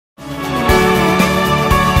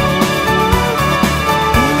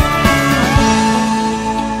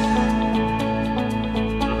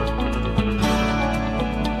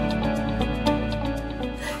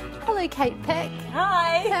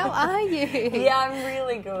Yeah, I'm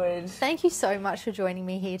really good. Thank you so much for joining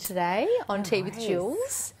me here today on Tea with worries.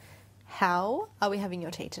 Jules. How are we having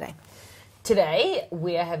your tea today? Today,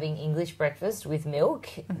 we are having English breakfast with milk.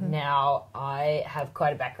 Now, I have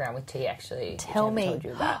quite a background with tea, actually. Tell which I me. haven't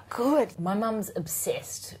told you about. Good. My mum's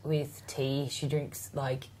obsessed with tea. She drinks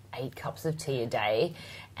like 8 cups of tea a day.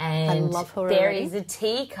 And I love her there already. is a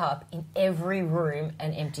teacup in every room,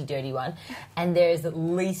 an empty, dirty one. And there is at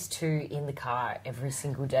least 2 in the car every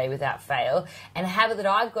single day without fail. And a habit that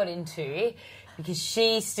I've got into, because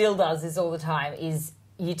she still does this all the time, is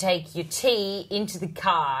you take your tea into the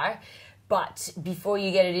car, but before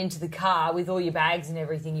you get it into the car with all your bags and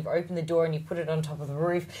everything, you've opened the door and you put it on top of the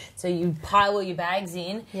roof. So you pile all your bags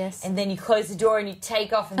in. Yes. And then you close the door and you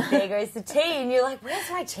take off and there goes the tea. And you're like, where's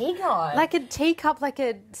my tea gone? Like a teacup, like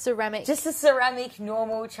a ceramic. Just a ceramic,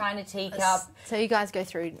 normal China teacup. So you guys go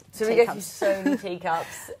through So we go through teacups. so many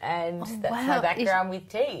teacups, and that's wow. my background with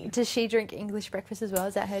tea. Does she drink English breakfast as well?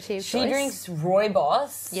 Is that her tea of She choice? drinks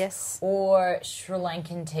Rooibos, Yes. or Sri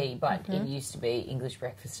Lankan tea, but it used to be English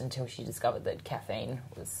breakfast until she discovered that caffeine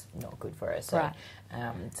was not good for her. So, Right.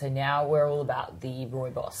 So now we're all about the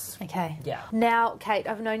Rooibos. Okay. Yeah. Now, Kate,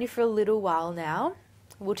 I've known you for a little while now.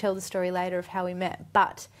 We'll tell the story later of how we met,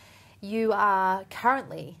 but you are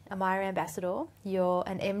currently a MYER ambassador. You're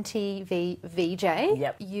an MTV VJ.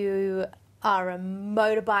 Yep. You are a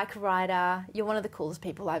motorbike rider. You're one of the coolest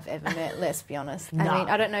people I've ever met, let's be honest. No. I mean,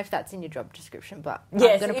 I don't know if that's in your job description, but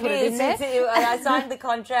Yes, I'm going to it put it is. in there. I signed the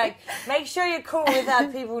contract. Make sure you're cool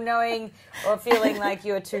without people knowing or feeling like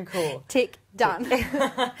you're too cool. Tick, done.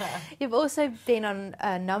 You've also been on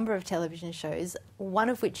a number of television shows, one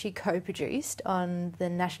of which you co-produced on the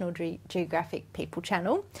National Geographic People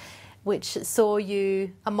channel, which saw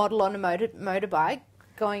you a model on a motorbike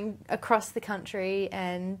going across the country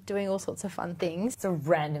and doing all sorts of fun things. It's a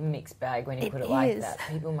random mixed bag when you It put it like is. that.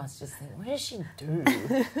 People must just think, what does she do?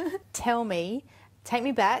 Tell me, take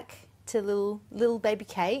me back to little baby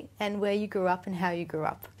Kate and where you grew up and how you grew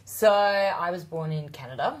up. So I was born in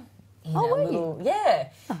Canada. In Oh, were you?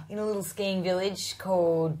 in a little skiing village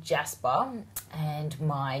called Jasper. And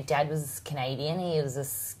my dad was Canadian. He was a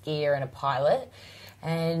skier and a pilot.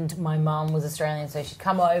 And my mum was Australian, so she'd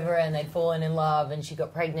come over and they'd fallen in love and she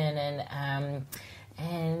got pregnant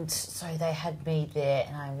and so they had me there,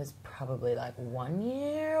 and I was probably like 1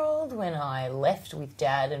 year old when I left with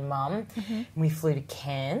Dad and Mum. We flew to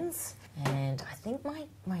Cairns. And I think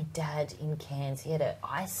my dad in Cairns, he had an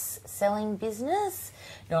ice selling business.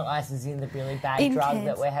 Not ice as in the really bad In drug Cairns.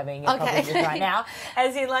 that we're having a problem with right now.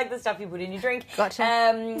 As in like the stuff you put in your drink. Gotcha.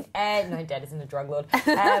 And no, Dad isn't a drug lord.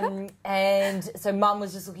 And so Mum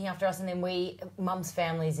was just looking after us, and then Mum's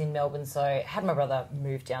family's in Melbourne, so had my brother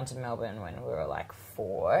moved down to Melbourne when we were like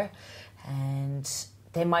 4. And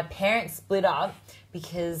then my parents split up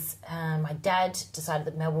because my dad decided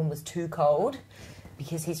that Melbourne was too cold,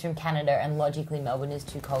 because he's from Canada, and logically Melbourne is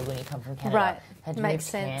too cold when you come from Canada. Right. Had to Makes move to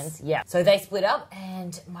sense. Cairns. Yeah. So they split up,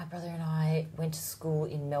 and my brother and I went to school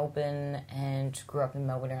in Melbourne and grew up in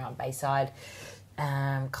Melbourne around Bayside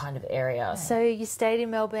kind of area. So you stayed in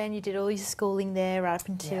Melbourne, you did all your schooling there right up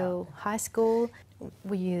until high school.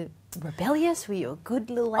 Were you rebellious? Were you a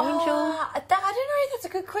good little angel? I don't know. That's a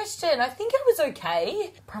good question. I think it was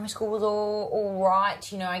okay. Primary school was all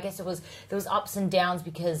right. You know, I guess there was ups and downs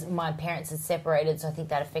because my parents had separated, so I think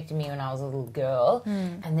that affected me when I was a little girl.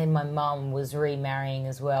 And then my mum was remarrying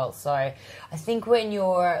as well. So I think when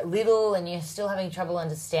you're little and you're still having trouble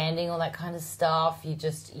understanding all that kind of stuff,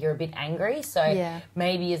 you're a bit angry. So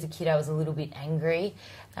maybe as a kid I was a little bit angry.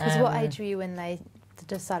 Because what age were you when they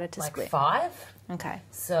decided to like split? 5. Okay.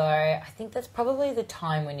 So I think that's probably the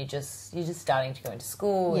time when you're just starting to go into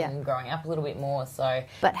school and growing up a little bit more. So,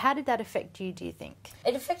 but how did that affect you, do you think?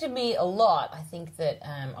 it affected me a lot. I think that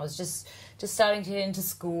I was just starting to get into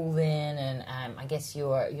school then, and I guess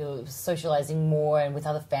you're socialising more and with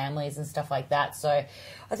other families and stuff like that. So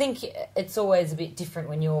I think it's always a bit different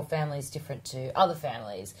when your family's different to other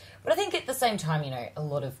families. But I think at the same time, you know, a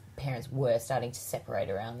lot of parents were starting to separate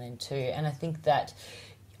around then too. And I think that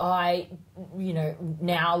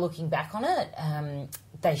now looking back on it,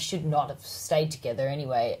 they should not have stayed together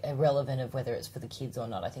anyway, irrelevant of whether it's for the kids or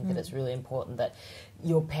not. I think that it's really important that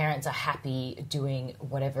your parents are happy doing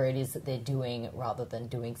whatever it is that they're doing rather than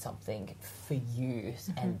doing something for you,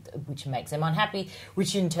 and which makes them unhappy,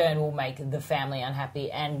 which in turn will make the family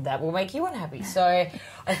unhappy, and that will make you unhappy. So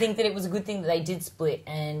I think that it was a good thing that they did split,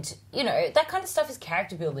 and, you know, that kind of stuff is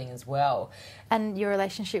character building as well. And your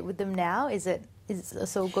relationship with them now, is it Is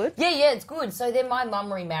this all good? Yeah, it's good. So then my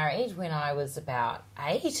mum remarried when I was about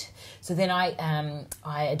 8. So then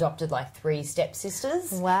I adopted like 3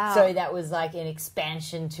 stepsisters. Wow. So that was like an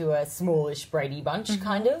expansion to a smallish Brady Bunch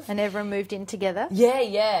kind of. And everyone moved in together? Yeah.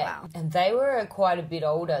 Wow. And they were quite a bit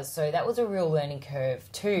older, so that was a real learning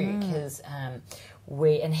curve too, because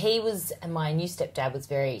my new stepdad was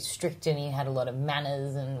very strict, and he had a lot of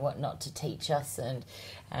manners and whatnot to teach us, and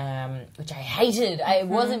which I hated. I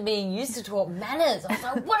wasn't being used to taught manners. I was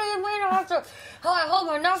like, what do you mean I have to hold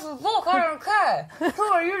my knife and fork? I don't care. Who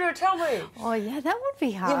are you to tell me? Oh, yeah, that would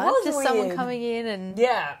be hard. It was Just weird. someone coming in and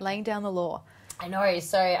laying down the law. I know,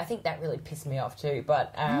 so I think that really pissed me off too.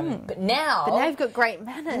 But now... But now you've got great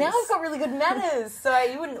manners. Now I've got really good manners. So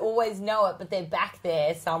you wouldn't always know it, but they're back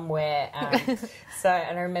there somewhere. And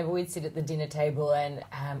I remember we'd sit at the dinner table and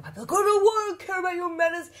I'd be like, I don't want to care about your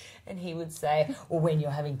manners. And he would say, well, when you're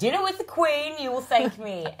having dinner with the Queen, you will thank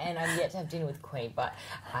me. And I'm yet to have dinner with the Queen, but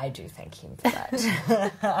I do thank him for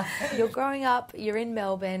that. You're growing up, you're in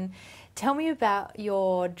Melbourne. Tell me about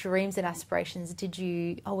your dreams and aspirations. Did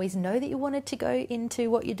you always know that you wanted to go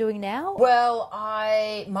into what you're doing now? Well,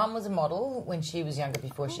 Mum was a model when she was younger,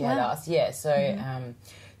 before she had us. Yeah, so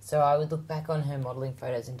so I would look back on her modelling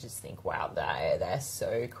photos and just think, wow, they're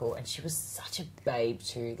so cool. And she was such a babe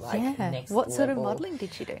too, next level. What sort of modelling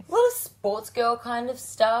did she do? A lot of sports girl kind of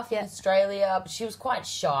stuff in Australia, but she was quite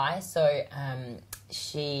shy, so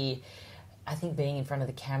I think being in front of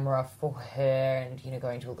the camera for her, and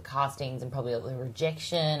going to all the castings and probably all the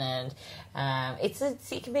rejection, and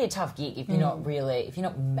it can be a tough gig if you're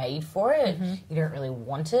not made for it, you don't really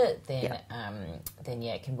want it, then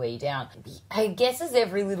it can wear you down. I guess as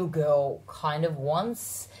every little girl kind of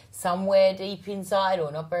wants, somewhere deep inside,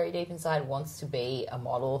 or not very deep inside, wants to be a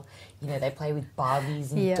model. They play with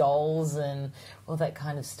Barbies and dolls and all that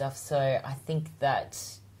kind of stuff. So I think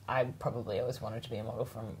that I probably always wanted to be a model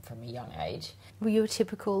from a young age. Were you a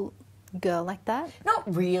typical girl like that?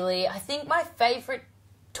 Not really. I think my favourite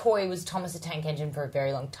toy was Thomas the Tank Engine for a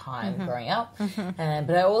very long time growing up. But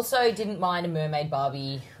I also didn't mind a mermaid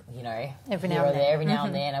Barbie, every now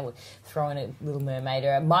and then. I would throw in a Little Mermaid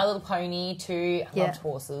or a My Little Pony too. I loved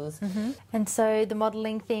horses. And so the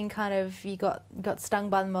modelling thing you got stung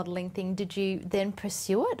by the modelling thing. Did you then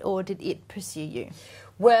pursue it, or did it pursue you?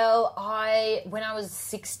 Well, when I was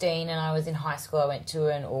 16 and I was in high school, I went to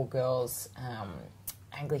an all-girls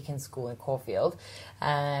Anglican school in Caulfield.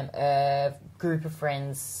 A group of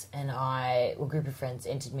friends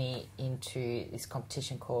entered me into this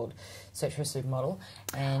competition called Search for a Supermodel,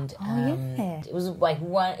 and it was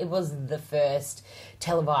it was the first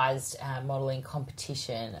televised modelling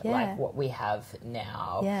competition like what we have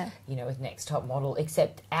now. With Next Top Model,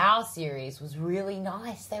 except our series was really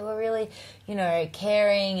nice. They were really,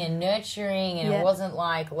 caring and nurturing, and it wasn't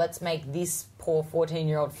like, let's make this poor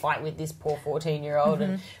 14-year-old fight with this poor 14-year-old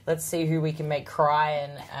and let's see who we can make cry,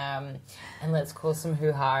 and let's cause some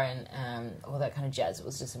hoo-ha and all that kind of jazz. It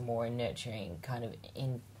was just a more nurturing kind of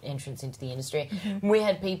entrance into the industry. We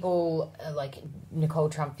had people like Nicole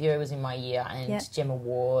Trumpio was in my year, and Gemma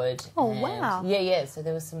Ward. Oh, wow. Yeah. So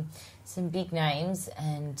there was some big names,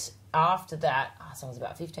 and after that, so I was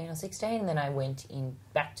about 15 or 16, and then I went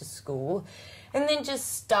back to school, and then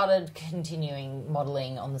just started continuing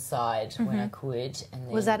modelling on the side when I could. And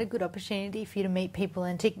then, was that a good opportunity for you to meet people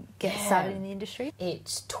and to get started in the industry?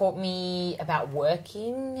 It taught me about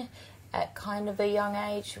working at kind of a young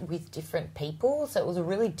age with different people, so it was a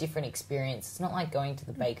really different experience. It's not like going to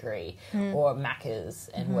the bakery or Macca's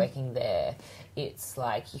and working there. It's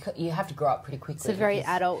like you have to grow up pretty quickly. It's a very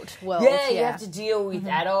adult world. Yeah, you have to deal with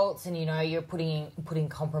adults, and you're putting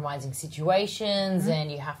compromising situations,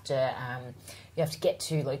 and you have to get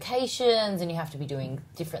to locations, and you have to be doing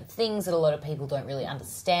different things that a lot of people don't really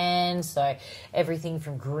understand. So everything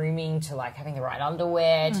from grooming to having the right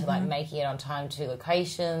underwear to making it on time to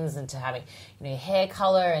locations, and to having hair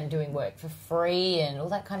colour and doing work for free and all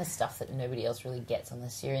that kind of stuff that nobody else really gets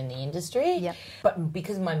unless you're in the industry. Yep. But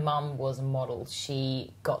because my mum was a model,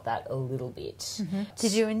 she got that a little bit.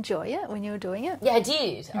 Did you enjoy it when you were doing it? Yeah, I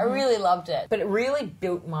did. I really loved it. But it really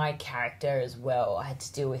built my character as well. I had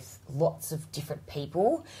to deal with lots of different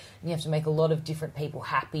people, and you have to make a lot of different people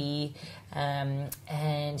happy,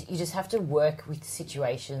 and you just have to work with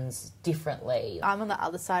situations differently. I'm on the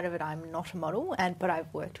other side of it. I'm not a model, but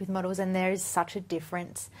I've worked with models, and there is such a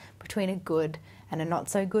difference between a good and a not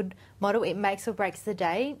so good model, it makes or breaks the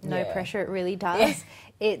day. No Yeah. pressure, it really does. Yeah.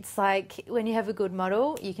 It's like when you have a good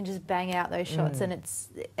model, you can just bang out those shots and it's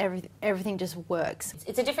everything just works.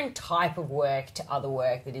 It's a different type of work to other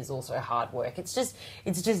work that is also hard work. It's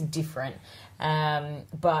just different.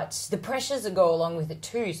 But the pressures that go along with it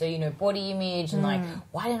too. So, you know, body image and like,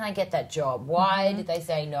 why didn't I get that job? Why did they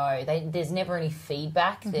say no? There's never any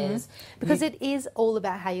feedback. Because it is all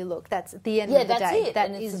about how you look. That's at the end of the that's day. it.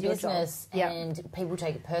 That and is it's a your business, job. and people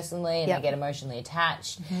take it personally, and Yep. they get emotionally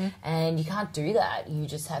attached. And you can't do that. You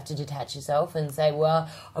just have to detach yourself and say, well,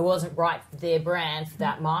 I wasn't right for their brand, for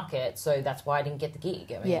that market, so that's why I didn't get the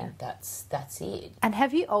gig. I mean, that's it. And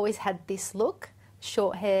have you always had this look?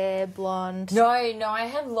 Short hair, blonde? No, I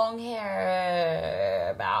had long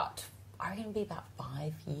hair about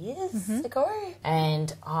 5 years ago.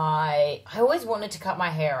 And I always wanted to cut my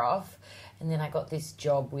hair off. And then I got this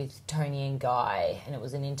job with Tony and Guy, and it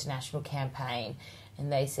was an international campaign.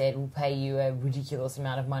 And they said, we'll pay you a ridiculous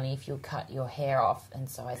amount of money if you'll cut your hair off. And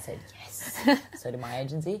so I said, yes. So did my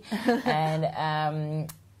agency. And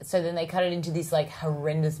so then they cut it into this, like,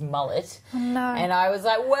 horrendous mullet. Oh, no. And I was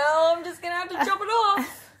like, well, I'm just going to have to chop it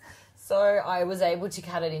off. So I was able to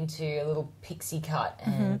cut it into a little pixie cut.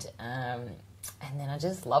 And then I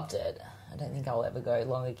just loved it. I don't think I'll ever go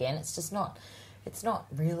long again. It's just not... It's not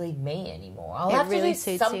really me anymore. I'll have really to do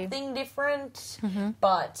suits something different,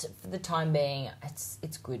 but for the time being,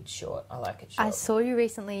 it's good short. I like it short. I saw you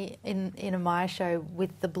recently in a MYER show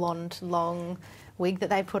with the blonde, long wig that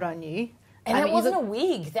they put on you. And I that mean, wasn't a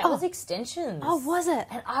wig. That was extensions. Oh, was it?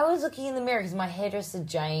 And I was looking in the mirror because my hairdresser,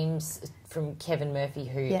 James, from Kevin Murphy,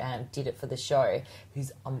 who did it for the show,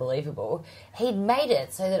 who's unbelievable, he'd made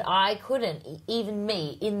it so that I couldn't, even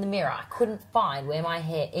me, in the mirror, I couldn't find where my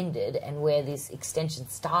hair ended and where this extension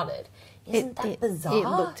started. Isn't that bizarre? It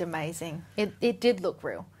looked amazing. It did look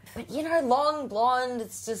real. But, you know, long, blonde,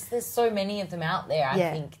 it's just, there's so many of them out there. I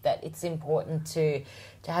think that it's important to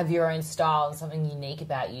have your own style and something unique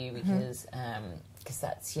about you because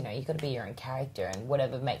that's, you know, you've got to be your own character, and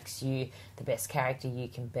whatever makes you the best character you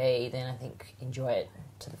can be, then I think enjoy it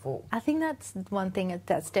to the full. I think that's one thing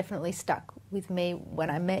that's definitely stuck with me when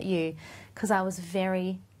I met you, because I was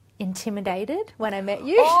very intimidated when I met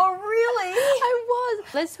you. Oh, really? I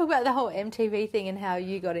was. Let's talk about the whole MTV thing and how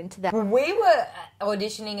you got into that. Well, we were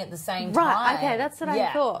auditioning at the same time. Right, okay, that's what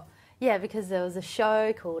I thought. Yeah, because there was a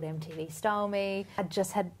show called MTV Style Me. I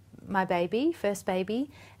just had my first baby,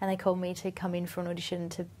 and they called me to come in for an audition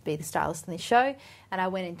to be the stylist in this show. And I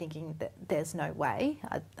went in thinking that there's no way.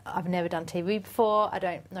 I've never done TV before. I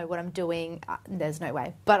don't know what I'm doing. There's no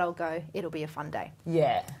way. But I'll go. It'll be a fun day.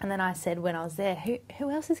 Yeah. And then I said when I was there, who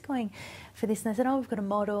else is going for this? And they said, oh, we've got a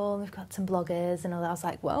model, and we've got some bloggers. And I was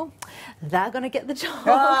like, well, they're going to get the job.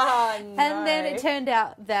 Oh, no. And then it turned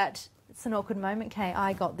out that it's an awkward moment, Kate.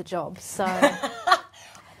 I got the job. So...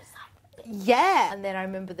 Yeah. And then I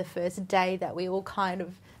remember the first day that we all kind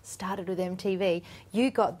of started with MTV.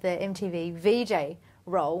 You got the MTV VJ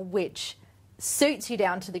role, which suits you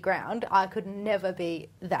down to the ground. I could never be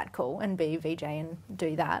that cool and be VJ and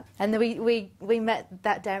do that. And then we met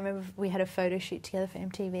that day. I remember we had a photo shoot together for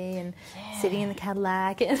MTV and sitting in the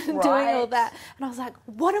Cadillac and doing all that. And I was like,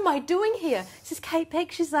 what am I doing here? This is Kate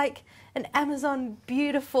Peck. She's like an Amazon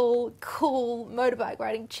beautiful, cool motorbike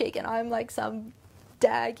riding chick, and I'm like some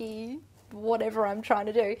daggy whatever I'm trying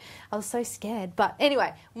to do. I was so scared. But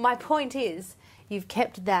anyway, my point is you've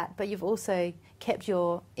kept that, but you've also kept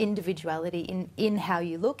your individuality in how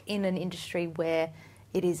you look in an industry where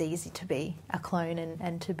it is easy to be a clone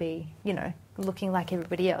and to be, you know, looking like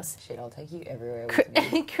everybody else. Shit, I'll take you everywhere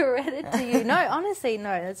with me. Credit to you. No, honestly,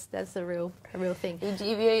 no, that's a real thing. Are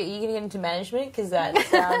you going to get into management? Because that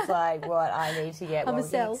sounds like what I need to get. I'm a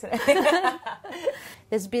sell.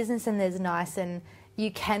 There's business and there's nice, and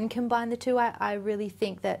you can combine the two. I really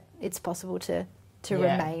think that it's possible to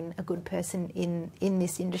remain a good person in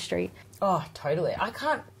this industry. Oh, totally. I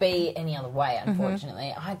can't be any other way,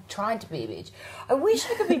 unfortunately. I tried to be a bitch. I wish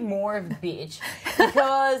I could be more of a bitch,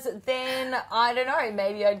 because then, I don't know,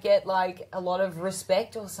 maybe I'd get, like, a lot of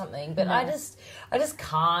respect or something. But I just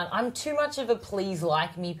can't. I'm too much of a please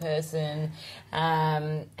like me person.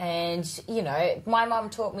 And, you know, my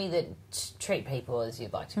mum taught me that treat people as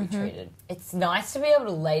you'd like to be treated. It's nice to be able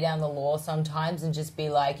to lay down the law sometimes and just be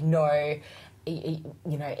like, no, you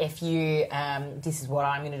know, if you, this is what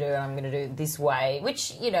I'm going to do, and I'm going to do it this way,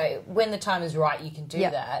 which, you know, when the time is right, you can do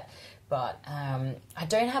that. but I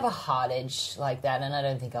don't have a hard edge like that, and I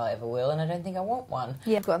don't think I ever will, and I don't think I want one.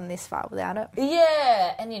 You've gotten this far without it.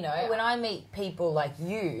 Yeah, and you know, when I meet people like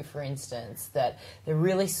you, for instance, that they're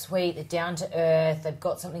really sweet, they're down to earth, they've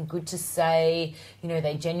got something good to say, you know,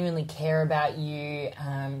 they genuinely care about you,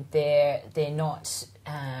 they're not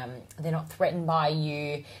threatened by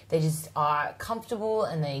you, they just are comfortable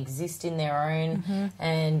and they exist in their own,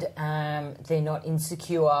 and they're not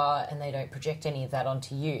insecure and they don't project any of that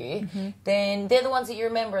onto you, then they're the ones that you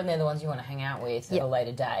remember and they're the ones you want to hang out with at a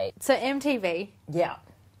later date. So MTV. Yeah.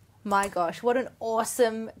 My gosh, what an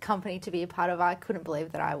awesome company to be a part of. I couldn't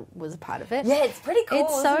believe that I was a part of it. Yeah, it's pretty cool,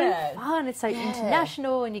 It's so isn't it? fun. It's so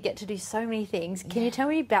international and you get to do so many things. Can you tell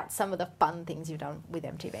me about some of the fun things you've done with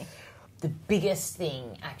MTV? The biggest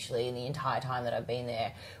thing, actually, in the entire time that I've been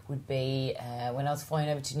there would be when I was flown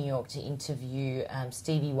over to New York to interview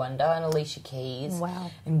Stevie Wonder and Alicia Keys.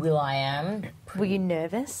 Wow. And will.i.am. Were you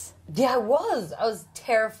nervous? Yeah, I was. I was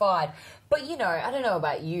terrified. But, you know, I don't know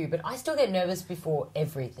about you, but I still get nervous before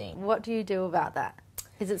everything. What do you do about that?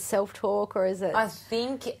 Is it self-talk or is it... I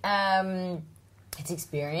think it's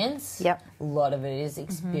experience. Yep. A lot of it is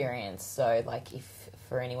experience. So, like, if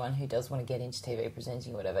for anyone who does want to get into TV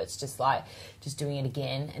presenting or whatever, it's just like just doing it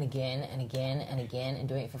again and again and again and again and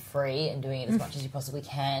doing it for free and doing it as much as you possibly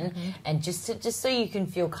can and just so you can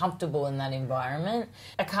feel comfortable in that environment.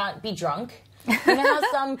 I can't be drunk. You know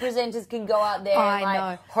how some presenters can go out there and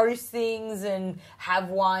like host things and have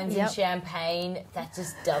wines and champagne? That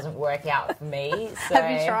just doesn't work out for me. So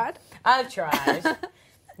have you tried? I've tried.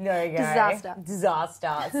 No go.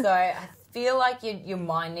 Disaster. So I feel like your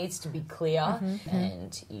mind needs to be clear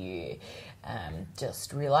and you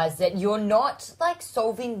just realise that you're not like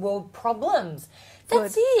solving world problems.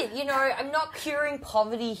 That's it. You know, I'm not curing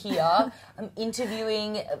poverty here. I'm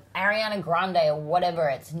interviewing Ariana Grande or whatever.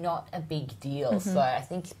 It's not a big deal. So I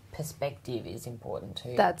think perspective is important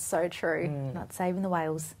too. That's so true. Not saving the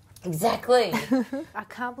whales. Exactly. I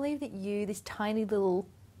can't believe that you, this tiny little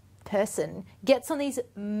person, gets on these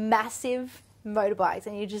massive motorbikes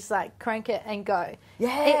and you just like crank it and go.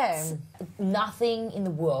 Yeah. Nothing in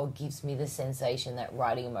the world gives me the sensation that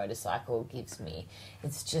riding a motorcycle gives me.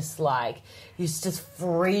 It's just like, it's just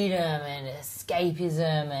freedom and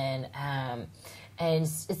escapism and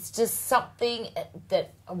it's just something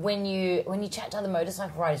that when you chat to other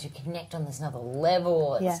motorcycle riders, you connect on this another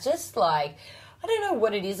level. It's just like, I don't know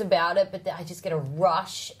what it is about it, but I just get a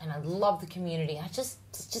rush and I love the community. It's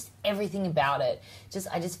just everything about it.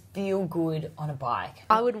 I just feel good on a bike.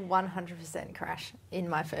 I would 100% crash in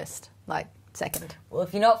my first, second. Well,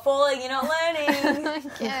 if you're not falling, you're not learning.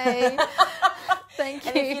 Okay. Thank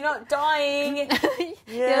you. And if you're not dying,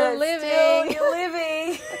 you're living. You're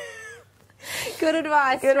living. Good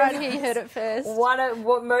advice. Right here, you heard it first.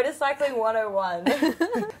 Motorcycling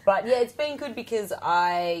 101. But yeah, it's been good because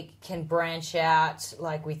I can branch out,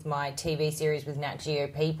 like with my TV series with Nat Geo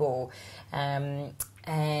People.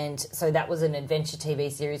 And so that was an adventure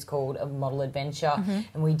TV series called A Model Adventure.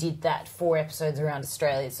 And we did that 4 episodes around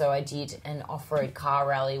Australia. So I did an off-road car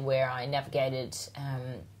rally where I navigated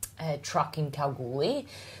a truck in Kalgoorlie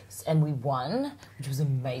and we won, which was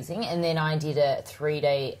amazing. And then I did a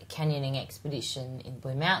 3-day canyoning expedition in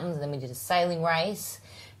Blue Mountains, and then we did a sailing race,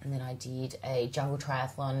 and then I did a jungle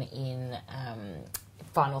triathlon in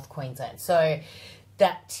far north Queensland. So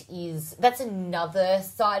that's another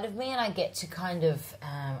side of me, and I get to kind of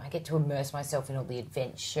I get to immerse myself in all the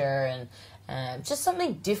adventure and just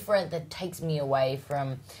something different that takes me away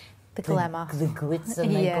from the glamour, the glitz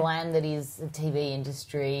and the glam that is the TV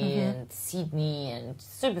industry and Sydney and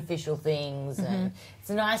superficial things. And it's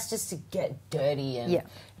nice just to get dirty. And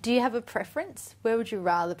do you have a preference? Where would you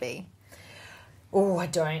rather be? Oh, I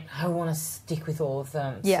don't. I want to stick with all of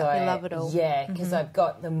them. Yeah, so, you love it all. Yeah, because I've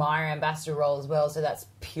got the MYER ambassador role as well, so that's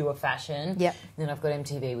pure fashion. Yeah. Then I've got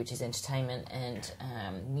MTV, which is entertainment and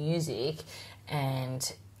music,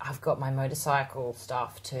 and I've got my motorcycle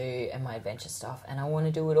stuff too and my adventure stuff, and I want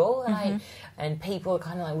to do it all. And people are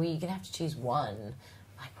kind of like, well, you're going to have to choose one.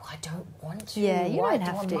 Like, well, I don't want to. Yeah, you don't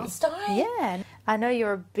have to. Must I? Yeah. I know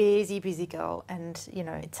you're a busy girl, and, you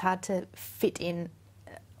know, it's hard to fit in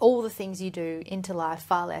all the things you do into life,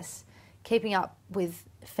 far less keeping up with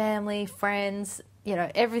family, friends, you know,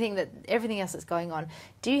 everything else that's going on.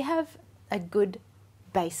 Do you have a good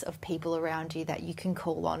base of people around you that you can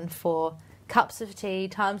call on for cups of tea,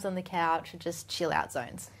 times on the couch, or just chill out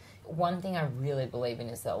zones? One thing I really believe in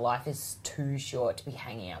is that life is too short to be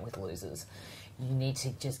hanging out with losers. You need to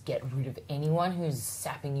just get rid of anyone who's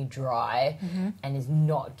sapping you dry and is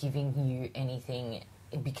not giving you anything,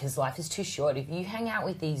 because life is too short. If you hang out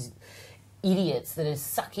with these idiots that are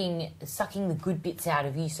sucking the good bits out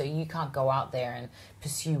of you so you can't go out there and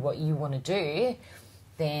pursue what you want to do,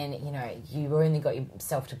 then, you know, you've only got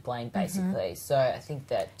yourself to blame, basically. So I think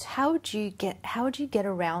that... How would you get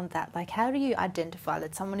around that? Like, how do you identify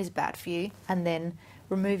that someone is bad for you and then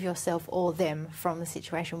remove yourself or them from the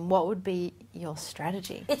situation? What would be your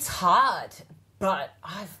strategy? It's hard, but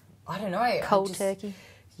I don't know. Cold turkey?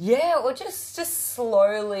 Yeah, or just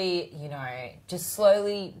slowly, you know, just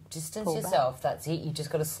slowly distance yourself. That's it. You just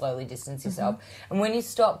got to slowly distance yourself. And when you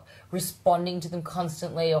stop responding to them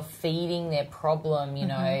constantly or feeding their problem, you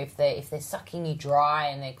know, if they're sucking you dry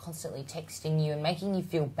and they're constantly texting you and making you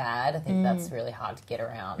feel bad, I think that's really hard to get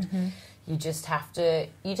around. You just have to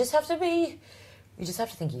think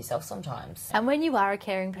of yourself sometimes. And when you are a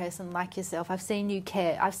caring person like yourself, I've seen you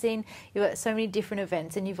care. I've seen you at so many different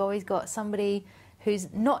events, and you've always got somebody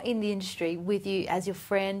who's not in the industry with you as your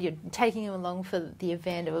friend. You're taking them along for the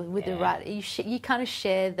event or with the ride. You kind of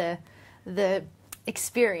share the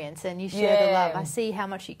experience and you share the love. I see how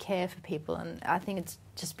much you care for people, and I think it's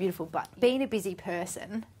just beautiful. But being a busy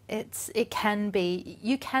person, it can be,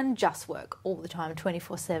 you can just work all the time,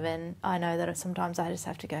 24/7. I know that sometimes I just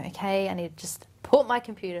have to go, okay, I need to just put my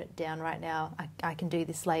computer down right now. I can do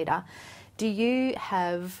this later. Do you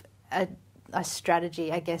have a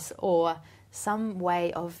strategy, I guess, or some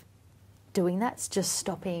way of doing that? It's just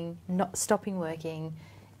not stopping working,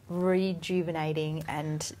 rejuvenating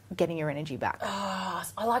and getting your energy back.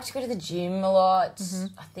 I like to go to the gym a lot.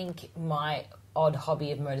 I think my odd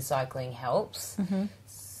hobby of motorcycling helps.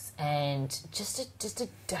 And just a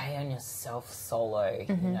day on yourself solo,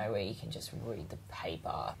 you know, where you can just read the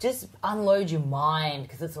paper. Just unload your mind,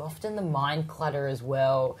 because it's often the mind clutter as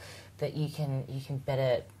well that you can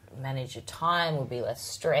better manage your time or be less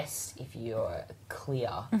stressed if you're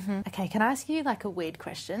clear. Okay, can I ask you like a weird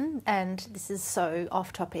question? And this is so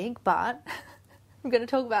off topic, but I'm going to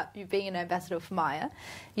talk about you being an ambassador for MYER.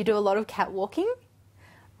 You do a lot of catwalking,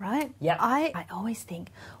 right? Yeah. I always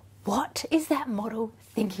think, what is that model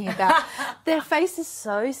thinking about? Their face is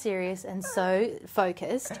so serious and so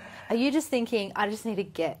focused. Are you just thinking, I just need to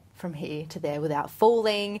get from here to there without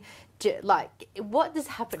falling? Like, what is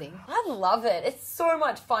happening? I love it. It's so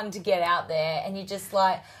much fun to get out there and you're just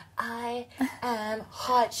like, I am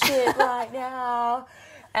hot shit right now.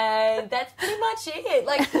 And that's pretty much it.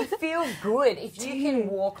 Like, you feel good. If you can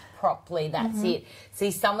walk properly, that's it. See,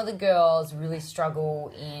 some of the girls really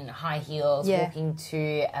struggle in high heels, walking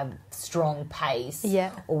to a strong pace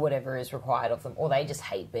or whatever is required of them, or they just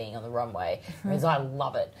hate being on the runway, whereas I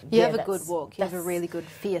love it. You have a good walk. You have a really good,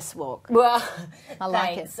 fierce walk. Well, I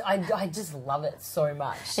like it. I just love it so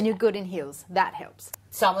much. And you're good in heels. That helps.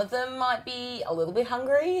 Some of them might be a little bit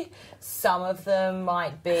hungry. Some of them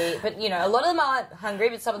might be, but you know, a lot of them aren't hungry,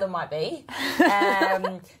 but some of them might be.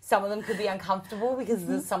 Some of them could be uncomfortable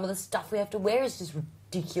because some of the stuff we have to wear is just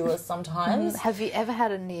ridiculous sometimes. Have you ever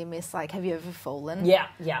had a near miss? Like, have you ever fallen? Yeah.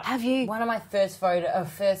 Have you? One of my first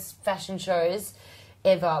fashion shows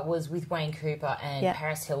ever was with Wayne Cooper, and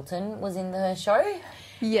Paris Hilton was in the show.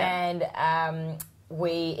 Yeah. And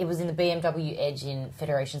it was in the BMW Edge in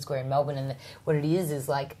Federation Square in Melbourne, and what it is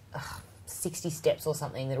like 60 steps or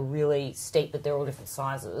something that are really steep, but they're all different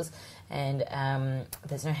sizes, and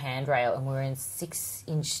there's no handrail, and we're in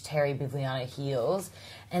 6-inch Terry Bibliano heels,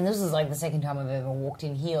 and this was like the second time I've ever walked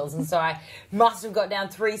in heels, and so I must have got down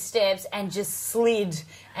 3 steps and just slid,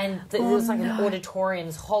 and it was like an auditorium,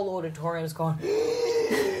 this whole auditorium's gone.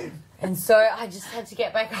 And so I just had to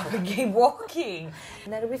get back up and keep walking,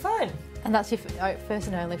 and that'll be fine. And that's your first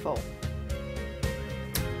and only fall?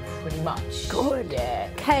 Pretty much. Good. Yeah.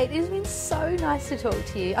 Kate, it's been so nice to talk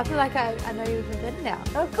to you. I feel like I know you even better now.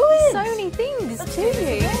 Oh, good. So many things Let's to do this you.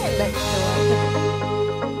 again. Let's do it.